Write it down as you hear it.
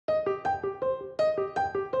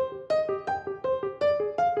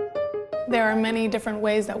There are many different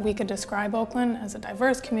ways that we could describe Oakland as a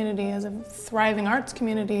diverse community, as a thriving arts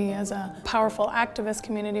community, as a powerful activist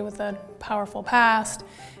community with a powerful past.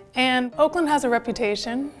 And Oakland has a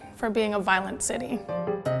reputation for being a violent city.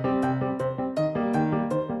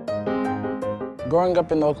 Growing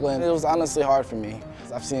up in Oakland, it was honestly hard for me.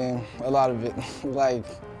 I've seen a lot of it, like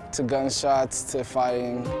to gunshots, to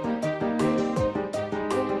fighting.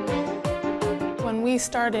 When we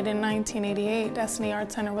started in 1988, Destiny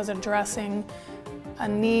Arts Center was addressing a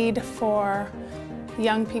need for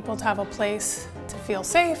young people to have a place to feel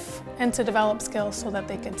safe and to develop skills so that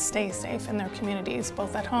they could stay safe in their communities,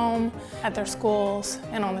 both at home, at their schools,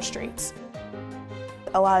 and on the streets.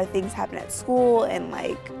 A lot of things happen at school, and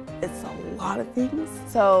it's a lot of things.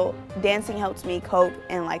 So dancing helps me cope,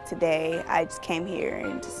 and today I just came here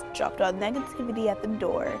and just dropped all the negativity at the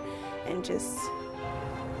door and just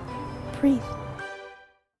breathe.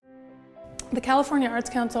 The California Arts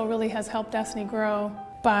Council really has helped Destiny grow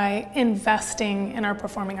by investing in our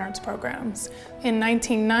performing arts programs. In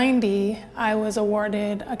 1990, I was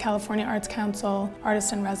awarded a California Arts Council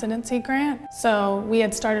Artist in Residency grant. So we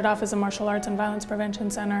had started off as a martial arts and violence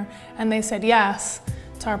prevention center, and they said yes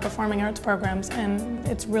to our performing arts programs, and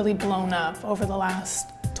it's really blown up over the last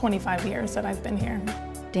 25 years that I've been here.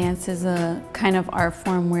 Dance is a kind of art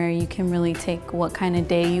form where you can really take what kind of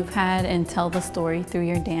day you've had and tell the story through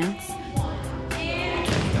your dance.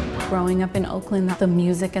 Growing up in Oakland, the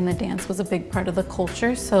music and the dance was a big part of the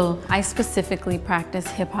culture, so I specifically practice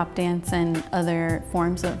hip-hop dance and other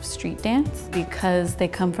forms of street dance because they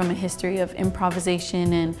come from a history of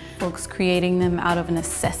improvisation and folks creating them out of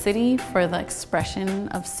necessity for the expression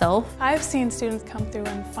of self. I've seen students come through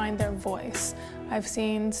and find their voice. I've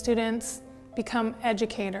seen students become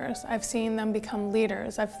educators. I've seen them become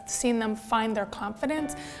leaders. I've seen them find their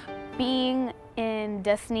confidence. Being in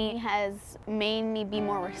Destiny has made me be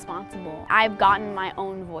more responsible. I've gotten my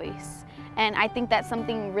own voice, and I think that's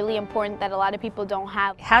something really important that a lot of people don't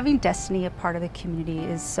have. Having Destiny a part of the community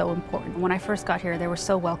is so important. When I first got here, they were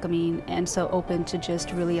so welcoming and so open to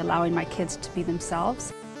just really allowing my kids to be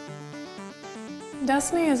themselves.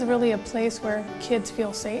 Destiny is really a place where kids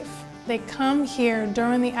feel safe. They come here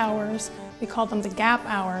during the hours, we call them the gap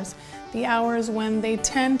hours, the hours when they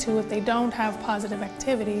tend to, if they don't have positive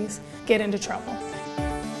activities, get into trouble.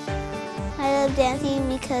 I love dancing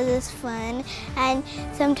because it's fun, and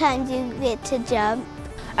sometimes you get to jump.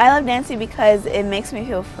 I love dancing because it makes me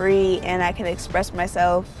feel free and I can express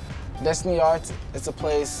myself. Destiny Arts, it's a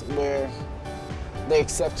place where they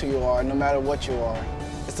accept who you are, no matter what you are.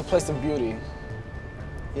 It's a place of beauty.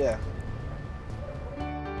 Yeah.